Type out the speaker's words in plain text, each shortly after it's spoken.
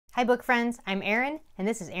Hi book friends, I'm Erin, and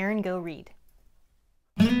this is Erin Go Read.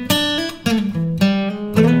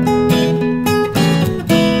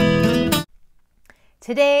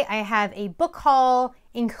 Today I have a book haul,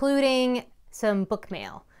 including some book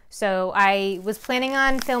mail. So I was planning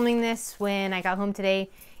on filming this when I got home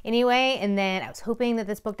today anyway, and then I was hoping that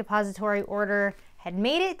this book depository order had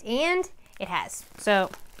made it, and it has.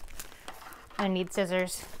 So I need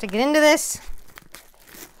scissors to get into this.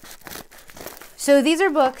 So these are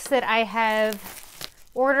books that I have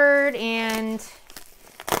ordered and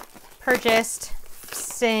purchased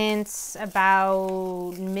since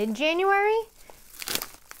about mid-January.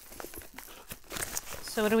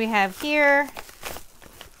 So what do we have here?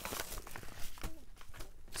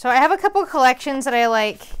 So I have a couple collections that I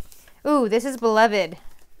like. Ooh, this is Beloved.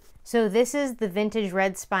 So this is the vintage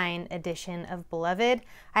red spine edition of Beloved.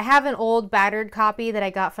 I have an old battered copy that I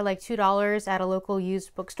got for like $2 at a local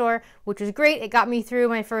used bookstore, which was great. It got me through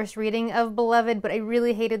my first reading of Beloved, but I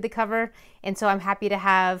really hated the cover. And so I'm happy to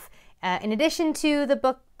have, in addition to the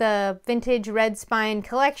book, the vintage red spine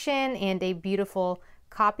collection and a beautiful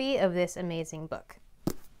copy of this amazing book.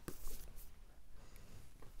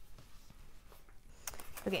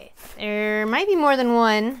 Okay, there might be more than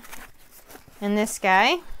one in this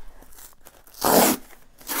guy.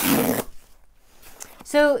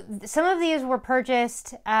 So some of these were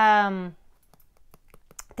purchased, there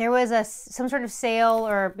was some sort of sale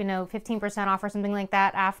or, 15% off or something like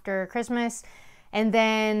that after Christmas. And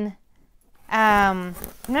then, I'm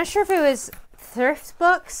not sure if it was Thrift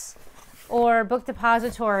Books or Book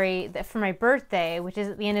Depository for my birthday, which is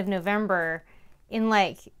at the end of November. In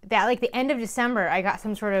the end of December, I got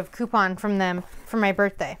some sort of coupon from them for my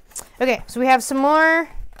birthday. Okay, so we have some more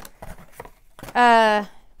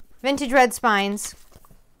vintage red spines.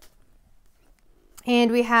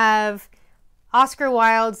 And we have Oscar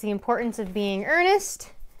Wilde's The Importance of Being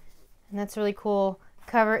Earnest. And that's a really cool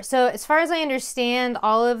cover. So as far as I understand,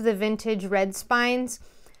 all of the vintage red spines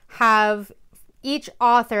each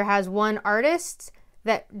author has one artist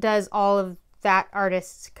that does all of that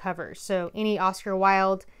artist's covers. So any Oscar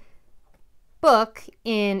Wilde book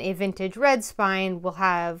in a vintage red spine will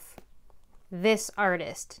have this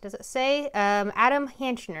artist. Does it say? Adam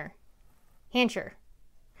Hancher.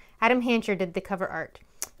 Adam Hancher did the cover art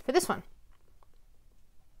for this one.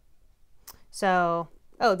 So,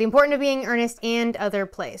 The Importance of Being Earnest and Other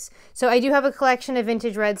Place. So I do have a collection of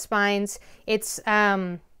vintage red spines. It's,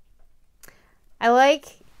 I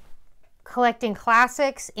like collecting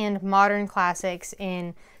classics and modern classics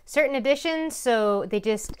in certain editions, so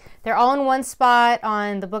they're all in one spot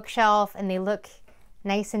on the bookshelf and they look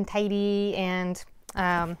nice and tidy, and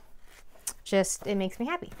it makes me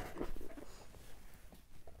happy.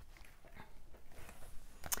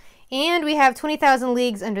 And we have 20,000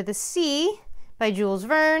 Leagues Under the Sea by Jules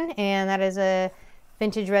Verne, and that is a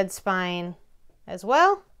vintage red spine as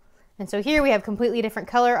well. And so here we have completely different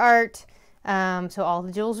color art. So all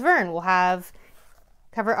the Jules Verne will have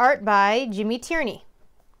cover art by Jimmy Tierney.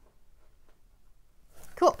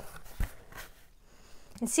 Cool.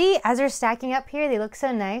 And see, as they're stacking up here, they look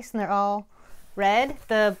so nice and they're all red.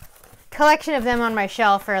 The collection of them on my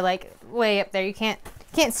shelf are like way up there. You can't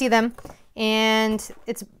see them. And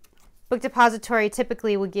it's Book Depository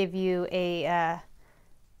typically will give you a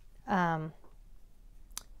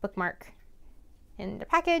bookmark in the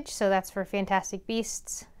package. So that's for Fantastic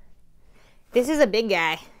Beasts. This is a big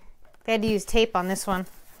guy. I had to use tape on this one.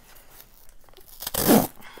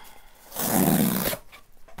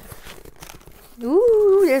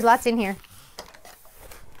 Ooh, there's lots in here.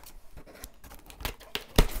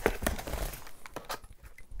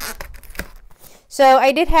 So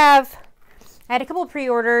I had a couple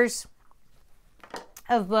pre-orders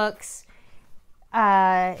of books.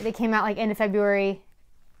 They came out like end of February,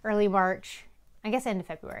 early March. I guess end of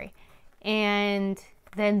February. And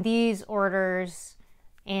then these orders,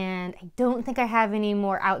 and I don't think I have any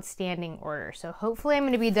more outstanding orders. So hopefully I'm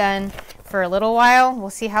going to be done for a little while. We'll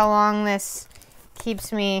see how long this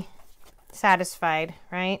keeps me satisfied,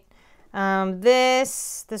 right? The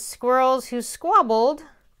Squirrels Who Squabbled.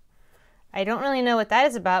 I don't really know what that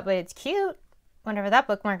is about, but it's cute. Whatever that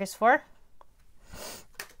bookmark is for.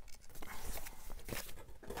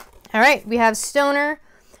 All right, we have Stoner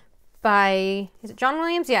by, is it John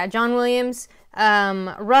Williams? Yeah, John Williams.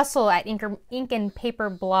 Russell at Ink and Paper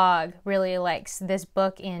blog really likes this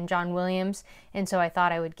book in John Williams, and so I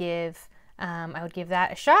thought I would give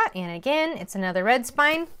that a shot. And again, it's another red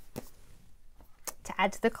spine to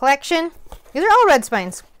add to the collection. These are all red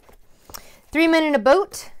spines. 3 Men in a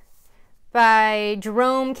Boat by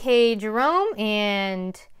Jerome K. Jerome,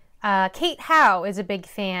 and Kate Howe is a big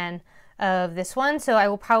fan of this one, so I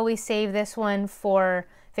will probably save this one for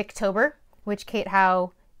Victober, which Kate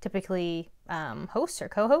Howe typically hosts or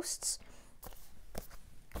co-hosts.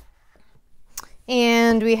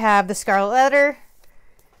 And we have The Scarlet Letter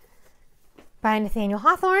by Nathaniel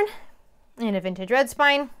Hawthorne in a vintage red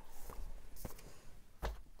spine.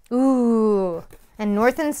 Ooh, and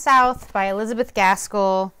North and South by Elizabeth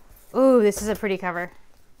Gaskell. Ooh, this is a pretty cover.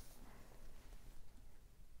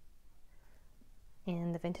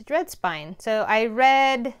 In the vintage red spine. So I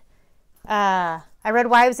read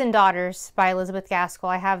Wives and Daughters by Elizabeth Gaskell.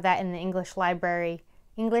 I have that in the English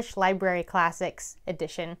Library Classics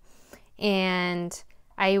edition. And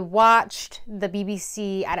I watched the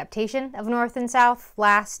BBC adaptation of North and South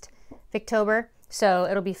last Victober, so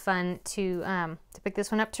it'll be fun to pick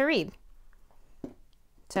this one up to read.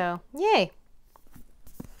 So, yay.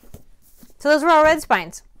 So those were all red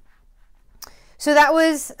spines. So that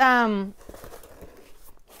was, and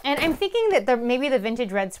I'm thinking that maybe the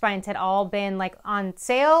vintage red spines had all been like on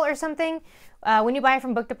sale or something. When you buy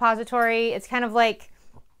from Book Depository, it's kind of like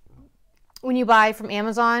when you buy from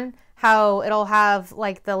Amazon, how it'll have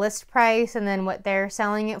like the list price and then what they're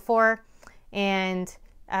selling it for. And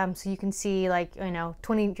so you can see like, you know,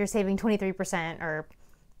 you're saving 23% or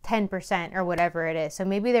 10% or whatever it is. So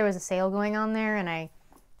maybe there was a sale going on there, and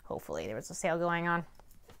hopefully there was a sale going on.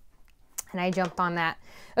 And I jumped on that.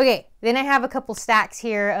 Okay, then I have a couple stacks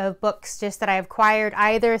here of books just that I've acquired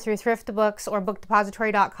either through Thrift Books or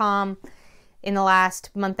BookDepository.com in the last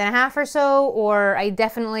month and a half or so, or I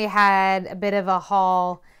definitely had a bit of a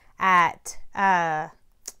haul at my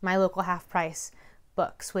local half price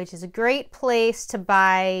books, which is a great place to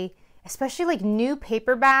buy, especially like new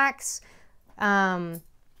paperbacks.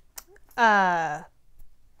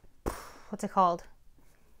 What's it called?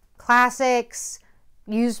 Classics,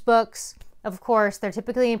 used books. Of course, they're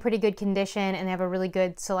typically in pretty good condition and they have a really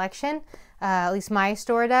good selection. At least my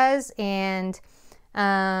store does. And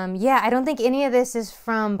yeah, I don't think any of this is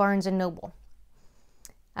from Barnes and Noble.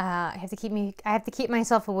 I have to keep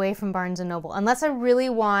myself away from Barnes and Noble unless I really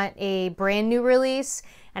want a brand new release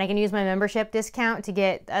and I can use my membership discount to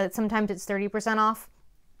get. Sometimes it's 30% off.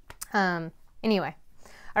 Anyway,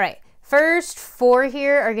 all right. First four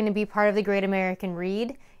here are going to be part of the Great American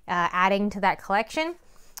Read, adding to that collection.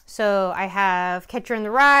 So I have Catcher in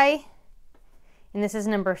the Rye, and this is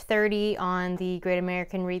number 30 on the Great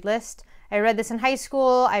American Read list. I read this in high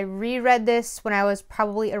school. I reread this when I was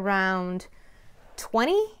probably around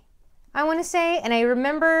 20, I want to say, and I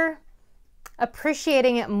remember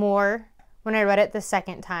appreciating it more when I read it the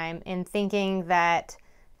second time and thinking that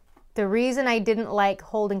the reason I didn't like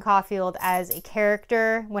Holden Caulfield as a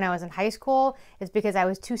character when I was in high school is because I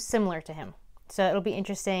was too similar to him. So it'll be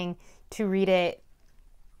interesting to read it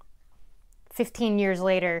 15 years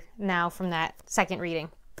later now from that second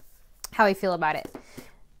reading, how I feel about it.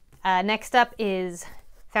 Next up is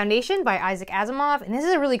Foundation by Isaac Asimov, and this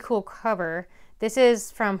is a really cool cover. This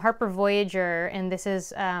is from Harper Voyager, and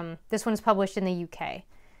this one's published in the UK.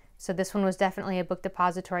 So this one was definitely a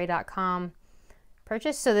BookDepository.com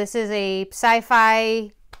purchase. So this is a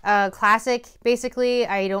sci-fi classic, basically.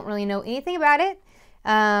 I don't really know anything about it,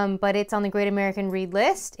 but it's on the Great American Read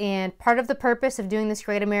list. And part of the purpose of doing this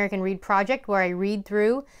Great American Read project, where I read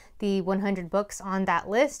through the 100 books on that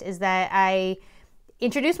list, is that I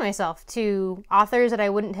introduce myself to authors that I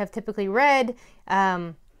wouldn't have typically read.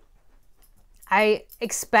 I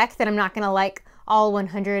expect that I'm not going to like all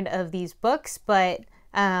 100 of these books, but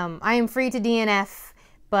I am free to DNF,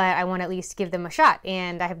 but I want to at least give them a shot,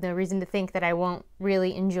 and I have no reason to think that I won't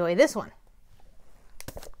really enjoy this one.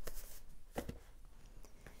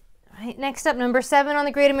 All right, next up, number 7 on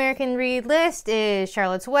the Great American Read list is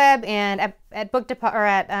Charlotte's Web, and at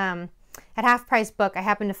Half Price Book, I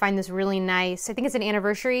happened to find this really nice, I think it's an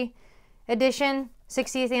anniversary edition,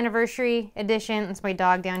 60th anniversary edition. That's my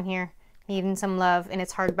dog down here, needing some love, and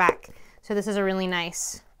it's hardback. So this is a really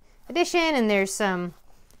nice edition, and there's some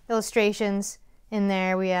illustrations in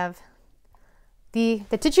there. We have the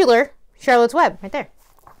titular Charlotte's Web right there.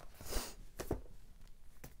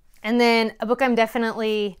 And then a book I'm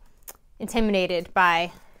definitely intimidated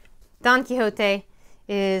by, Don Quixote,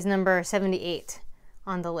 is number 78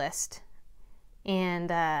 on the list. And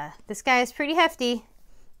this guy is pretty hefty,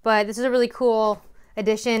 but this is a really cool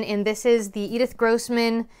edition, and this is the Edith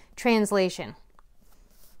Grossman translation.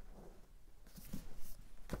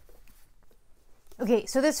 Okay,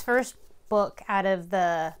 so this first book out of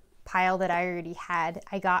the pile that I already had,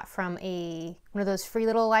 I got from one of those free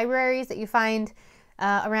little libraries that you find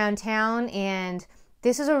around town, and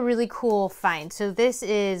this is a really cool find. So this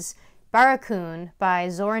is Barracoon by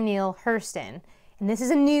Zora Neale Hurston, And this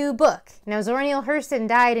is a new book. Now, Zora Neale Hurston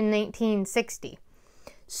died in 1960.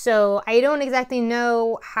 So I don't exactly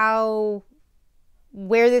know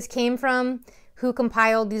where this came from, who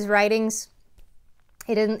compiled these writings.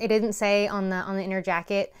 It didn't say on the inner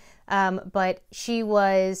jacket, but she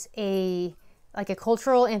was a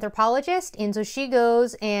cultural anthropologist, and so she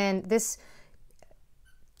goes, and this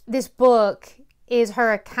book is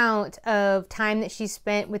her account of time that she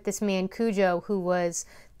spent with this man Cujo, who was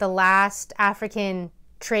the last African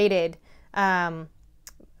traded,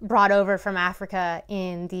 brought over from Africa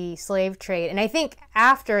in the slave trade. And I think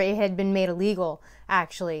after it had been made illegal,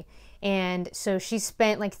 actually. And so she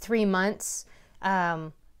spent like 3 months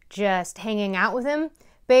just hanging out with him,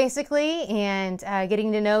 basically, and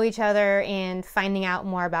getting to know each other and finding out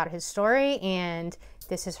more about his story. And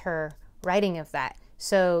this is her writing of that.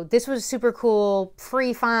 So this was super cool,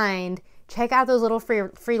 free find. Check out those little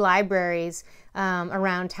free libraries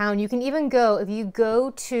around town. You can even go, if you go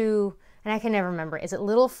to, and I can never remember, is it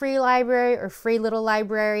Little Free Library or Free Little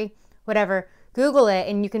Library? Whatever. Google it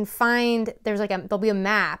and you can find, there'll be a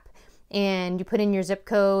map, and you put in your zip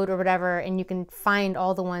code or whatever, and you can find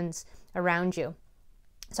all the ones around you.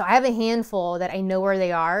 So I have a handful that I know where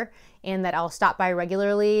they are and that I'll stop by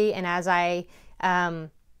regularly. And as I,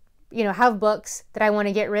 have books that I want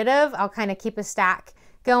to get rid of, I'll kind of keep a stack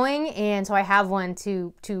going. And so I have one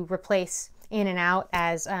to replace in and out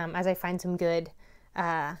as I find some good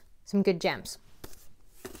gems.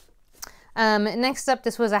 Next up,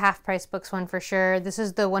 this was a half-price books one for sure. This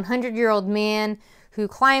is The 100-Year-Old Man Who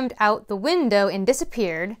Climbed Out the Window and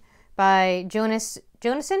Disappeared by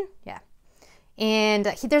Jonasson? Yeah. And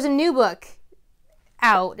there's a new book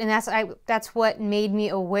out, and that's what made me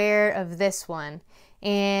aware of this one.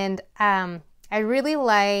 And I really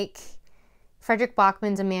like Frederick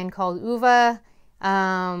Bachman's A Man Called Uva.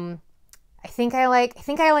 I think I like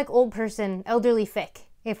elderly fic,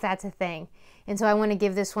 if that's a thing. And so I want to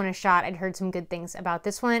give this one a shot. I'd heard some good things about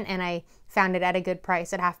this one, and I found it at a good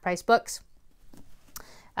price at Half Price Books.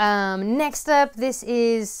 Next up, this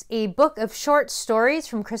is a book of short stories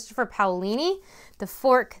from Christopher Paolini, The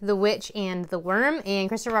Fork, the Witch, and the Worm. And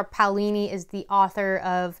Christopher Paolini is the author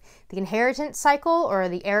of the Inheritance Cycle, or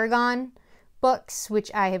the Aragon books, which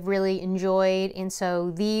I have really enjoyed. And so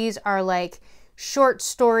these are like short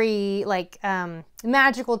story,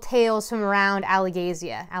 magical tales from around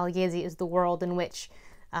Alagasia. Alagasia is the world in which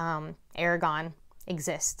Aragon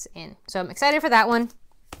exists in. So I'm excited for that one.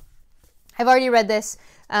 I've already read this,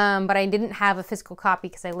 but I didn't have a physical copy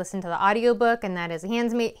because I listened to the audiobook, and that is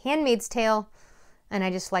Handmaid's Tale, and I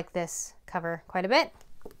just like this cover quite a bit.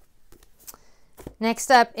 Next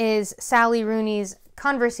up is Sally Rooney's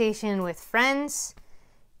Conversation with Friends.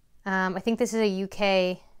 I think this is a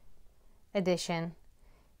UK edition,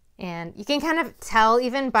 and you can kind of tell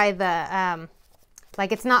even by the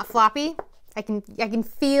it's not floppy. I can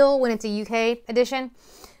feel when it's a UK edition.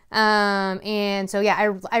 And so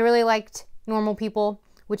yeah, I really liked Normal People,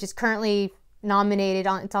 which is currently nominated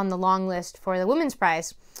it's on the long list for the Women's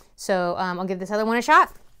Prize. So I'll give this other one a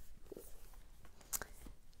shot.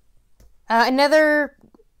 Other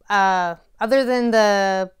than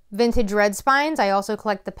the vintage red spines, I also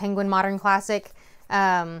collect the Penguin Modern Classic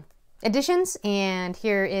editions, and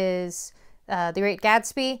here is The Great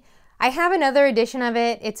Gatsby. I have another edition of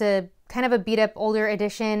it. It's a kind of a beat up older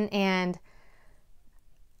edition, and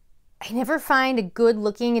I never find a good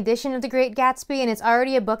looking edition of The Great Gatsby, and it's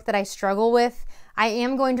already a book that I struggle with. I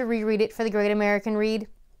am going to reread it for the Great American Read.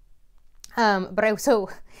 Because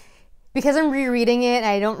I'm rereading it,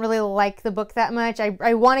 I don't really like the book that much.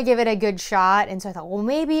 I want to give it a good shot, and so I thought, well,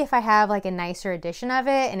 maybe if I have like a nicer edition of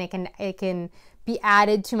it, and it can be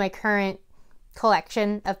added to my current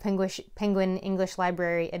collection of Penguin English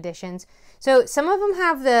Library editions. So some of them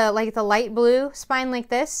have the light blue spine like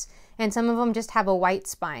this, and some of them just have a white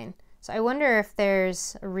spine. So I wonder if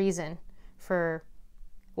there's a reason for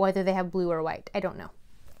whether they have blue or white. I don't know.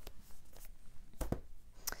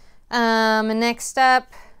 Next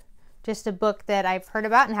up, just a book that I've heard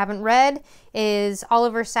about and haven't read, is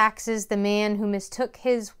Oliver Sacks's The Man Who Mistook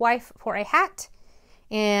His Wife for a Hat.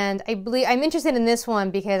 And I'm interested in this one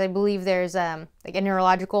because I believe there's a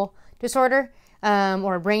neurological disorder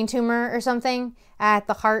or a brain tumor or something at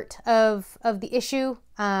the heart of the issue.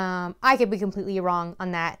 I could be completely wrong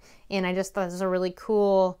on that, and I just thought this was a really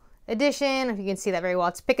cool edition. If you can see that very well,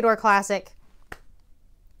 it's Picador Classic.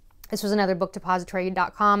 This was another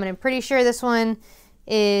bookdepository.com, and I'm pretty sure this one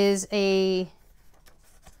is a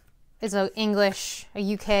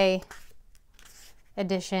UK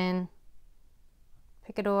edition.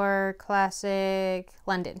 Picador Classic,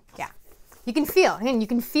 London. Yeah, you can feel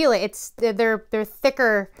it. They're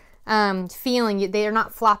thicker feeling. They are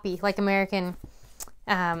not floppy like American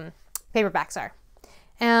paperbacks are.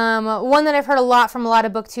 One that I've heard a lot from a lot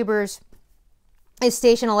of booktubers is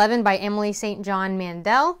Station 11 by Emily St. John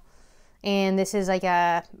Mandel. And this is like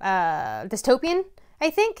a dystopian, I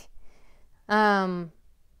think.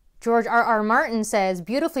 George R.R. Martin says,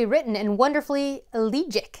 beautifully written and wonderfully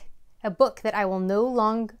elegiac. A book that I will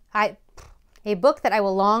long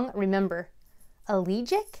remember.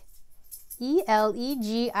 Elegiac? E-L-E-G-I-A-C.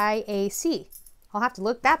 I'll have to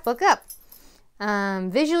look that book up.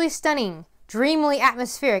 Visually stunning, dreamily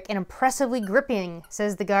atmospheric, and impressively gripping,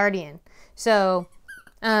 says The Guardian. So,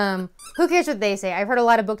 who cares what they say? I've heard a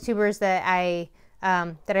lot of booktubers that I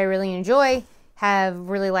really enjoy have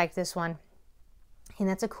really liked this one. And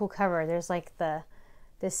that's a cool cover. There's like the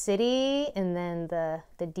city and then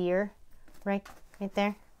the deer right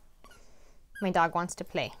there. My dog wants to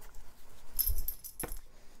play.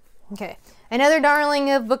 Okay. Another darling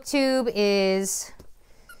of BookTube is,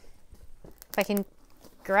 if I can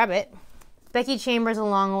grab it, Becky Chambers' A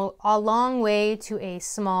Long Way to a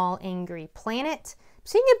Small Angry Planet. I'm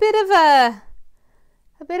seeing a bit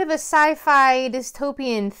of a sci-fi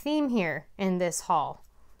dystopian theme here in this haul.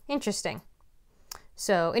 Interesting.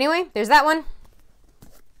 So anyway, there's that one.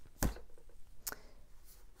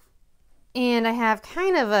 And I have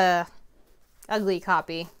kind of a ugly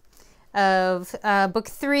copy of book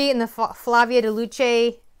 3 in the Flavia de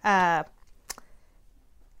Luce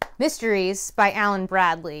Mysteries by Alan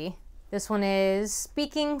Bradley. This one is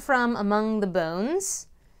Speaking from Among the Bones.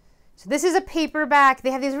 So this is a paperback.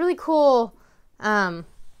 They have these really cool, let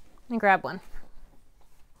me grab one.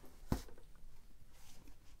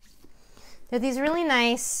 They're these really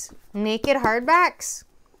nice naked hardbacks,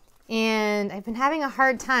 and I've been having a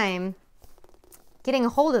hard time getting a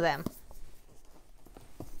hold of them.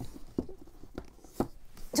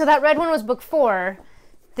 So that red one was book 4.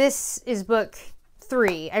 This is book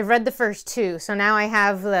 3. I've read the first 2, so now I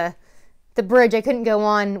have the bridge. I couldn't go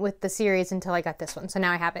on with the series until I got this one, so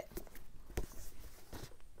now I have it.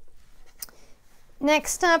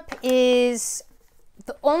 Next up is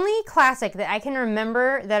the only classic that I can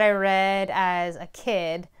remember that I read as a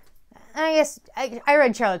kid. I guess I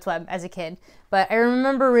read Charlotte's Web as a kid, but I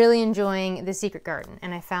remember really enjoying The Secret Garden,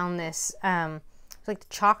 and I found this, it's like the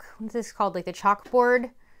chalk, what's this called? Like the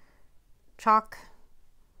chalkboard?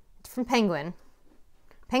 It's from Penguin.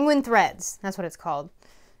 Penguin Threads, that's what it's called.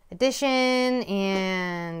 Edition,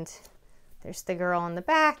 and there's the girl on the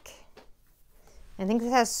back. I think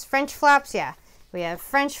this has French flaps, yeah. We have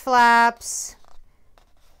French flaps,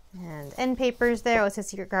 and end papers there. What's a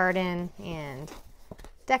Secret Garden, and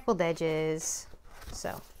deckled edges.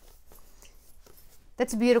 So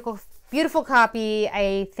that's a beautiful, beautiful copy.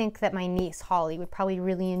 I think that my niece Holly would probably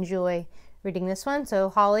really enjoy reading this one. So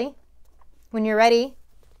Holly, when you're ready,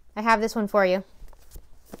 I have this one for you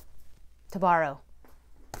to borrow.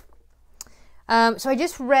 So I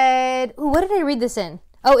just read, ooh, what did I read this in?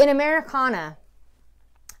 Oh, in Americana.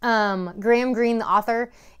 Graham Greene, the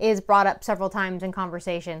author, is brought up several times in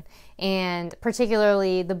conversation, and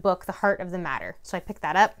particularly the book, The Heart of the Matter. So I picked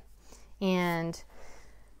that up, and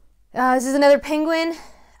this is another Penguin.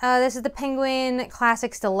 This is the Penguin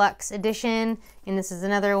Classics Deluxe Edition, and this is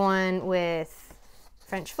another one with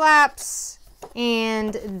French flaps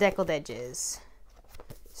and deckled edges.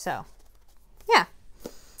 So, yeah.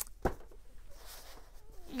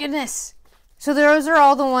 Goodness. So those are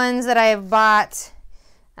all the ones that I have bought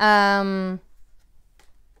in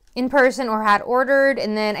person or had ordered,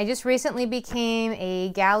 and then I just recently became a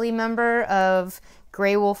galley member of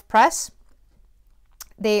Grey Wolf Press.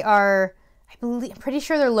 They are, I'm pretty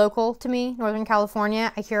sure they're local to me, Northern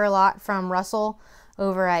California. I hear a lot from Russell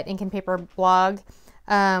over at Ink and Paper blog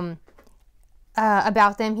about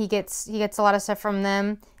them. He gets a lot of stuff from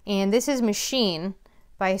them, and this is Machine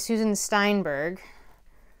by Susan Steinberg,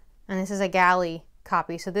 and this is a galley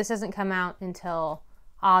copy, so this doesn't come out until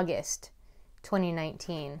August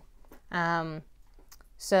 2019.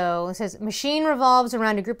 So it says, Machine revolves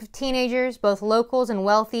around a group of teenagers, both locals and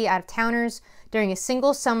wealthy out-of-towners, during a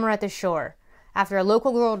single summer at the shore. After a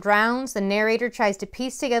local girl drowns, the narrator tries to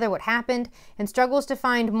piece together what happened and struggles to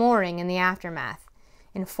find mooring in the aftermath.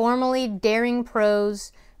 In formally daring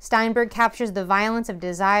prose, Steinberg captures the violence of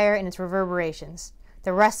desire and its reverberations.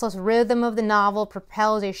 The restless rhythm of the novel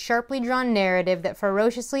propels a sharply drawn narrative that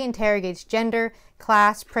ferociously interrogates gender,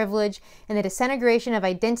 class, privilege, and the disintegration of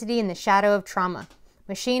identity in the shadow of trauma.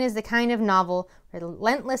 Machine is the kind of novel,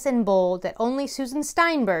 relentless and bold, that only Susan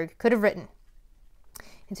Steinberg could have written.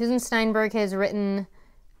 And Susan Steinberg has written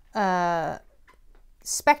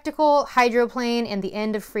Spectacle, Hydroplane, and The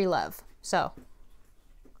End of Free Love. So,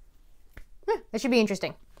 that should be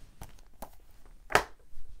interesting.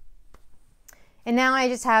 And now I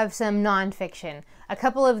just have some nonfiction. A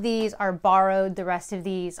couple of these are borrowed. The rest of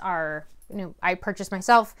these are, I purchased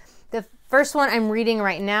myself. The first one I'm reading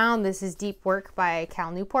right now, this is Deep Work by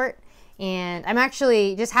Cal Newport. And I'm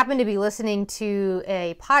actually just happened to be listening to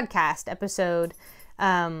a podcast episode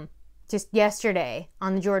just yesterday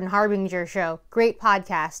on the Jordan Harbinger show. Great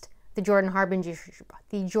podcast, the Jordan Harbinger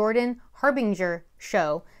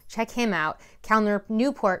show. Check him out. Cal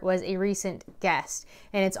Newport was a recent guest,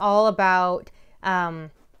 and it's all about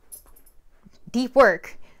deep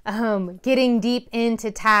work, getting deep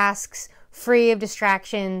into tasks, free of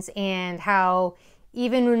distractions, and how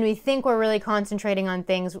even when we think we're really concentrating on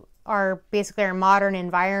things, basically our modern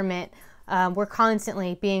environment, we're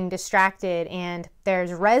constantly being distracted, and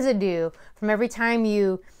there's residue from every time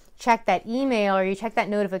you check that email or you check that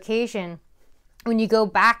notification. When you go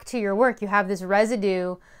back to your work, you have this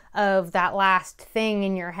residue of that last thing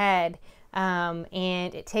in your head,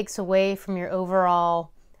 and it takes away from your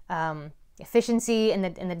overall efficiency and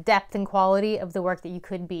the depth and quality of the work that you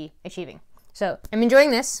could be achieving. So I'm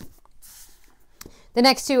enjoying this. The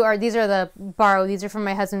next two these are from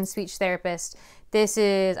my husband's speech therapist. This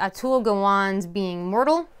is Atul Gawan's Being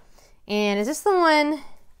Mortal. And is this the one?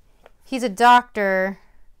 He's a doctor.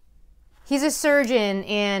 He's a surgeon,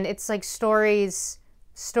 and it's like stories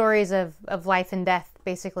of life and death,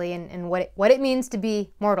 basically, and what it means to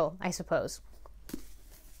be mortal, I suppose.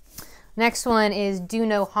 Next one is Do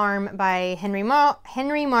No Harm by Henry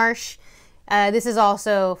Marsh. This is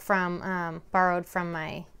also borrowed from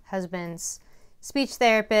my husband's speech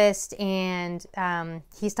therapist, and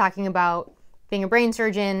he's talking about being a brain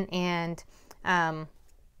surgeon, and I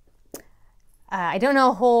don't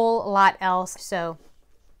know a whole lot else, so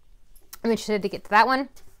I'm interested to get to that one.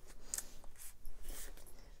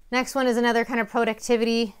 Next one is another kind of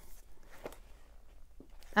productivity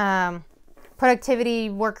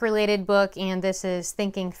work-related book, and this is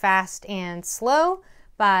Thinking Fast and Slow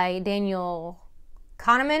by Daniel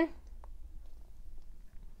Kahneman.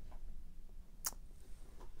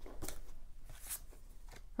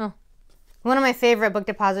 One of my favorite book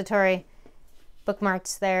depository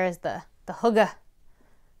bookmarks there is the Hygge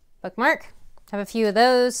bookmark. I have a few of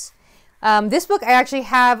those. This book I actually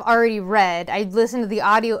have already read. I listened to the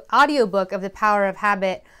audiobook of The Power of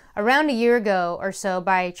Habit around a year ago or so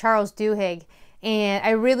by Charles Duhigg, and I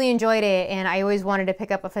really enjoyed it, and I always wanted to pick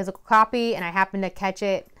up a physical copy, and I happened to catch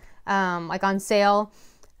it like on sale,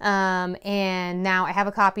 and now I have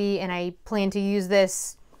a copy, and I plan to use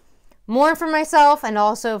this more for myself and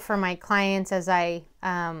also for my clients as I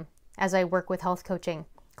work with health coaching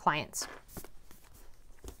clients.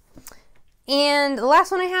 And the last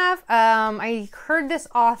one I have, I heard this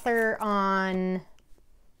author on,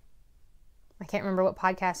 I can't remember what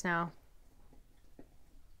podcast now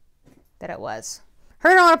that it was.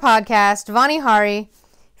 Heard on a podcast, Vani Hari,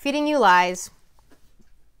 Feeding You Lies,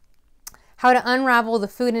 How to Unravel the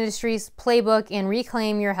Food Industry's Playbook and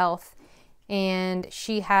Reclaim Your Health. And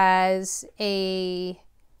she has a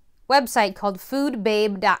website called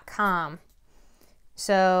foodbabe.com.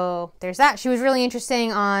 So there's that. She was really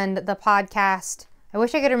interesting on the podcast. I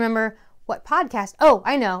wish I could remember what podcast. Oh,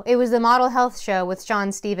 I know. It was the Model Health Show with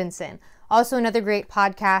Sean Stevenson. Also another great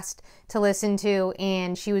podcast to listen to,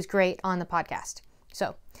 and she was great on the podcast.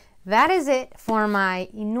 So that is it for my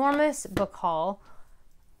enormous book haul.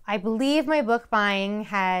 I believe my book buying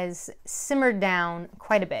has simmered down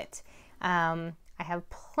quite a bit. I have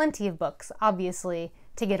plenty of books, obviously,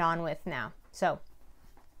 to get on with now. So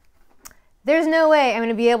there's no way I'm going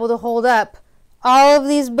to be able to hold up all of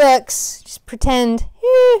these books. Just pretend,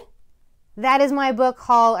 that is my book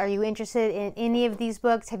haul. Are you interested in any of these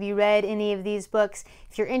books? Have you read any of these books?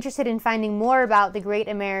 If you're interested in finding more about the Great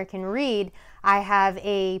American Read, I have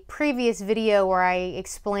a previous video where I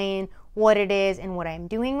explain what it is and what I'm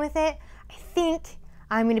doing with it. I think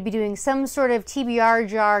I'm going to be doing some sort of TBR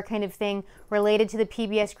jar kind of thing related to the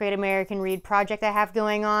PBS Great American Read project I have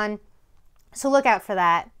going on. So look out for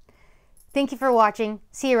that. Thank you for watching.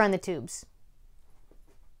 See you around the tubes.